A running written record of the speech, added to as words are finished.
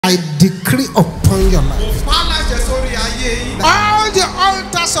I decree upon your life, all the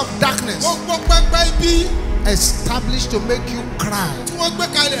altars of darkness established to make you cry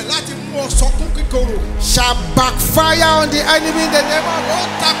shall backfire on the enemy in the name of God.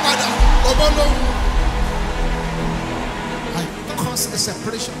 I cause a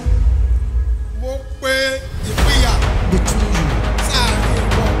separation between you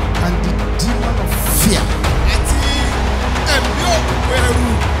and the demon of fear.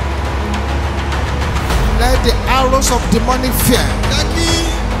 Let the arrows of demonic fear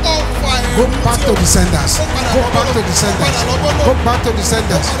go back to the senders. Go back to the senders. Go back to the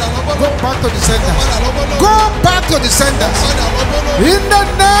senders. Go back to the senders. Go back to the senders. In the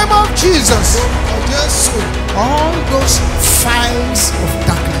name of Jesus. All those files of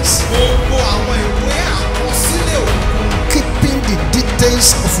darkness, keeping the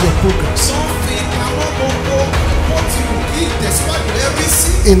details of your progress,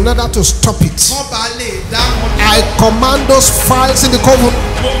 in order to stop it, I command those files in the coven,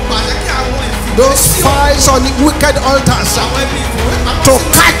 those files on the wicked altars, to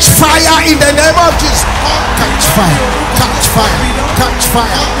catch fire in the name of Jesus. Catch fire, catch fire, catch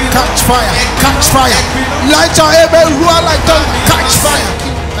fire, catch fire, catch fire. Light your amen, roar like thunder, catch fire.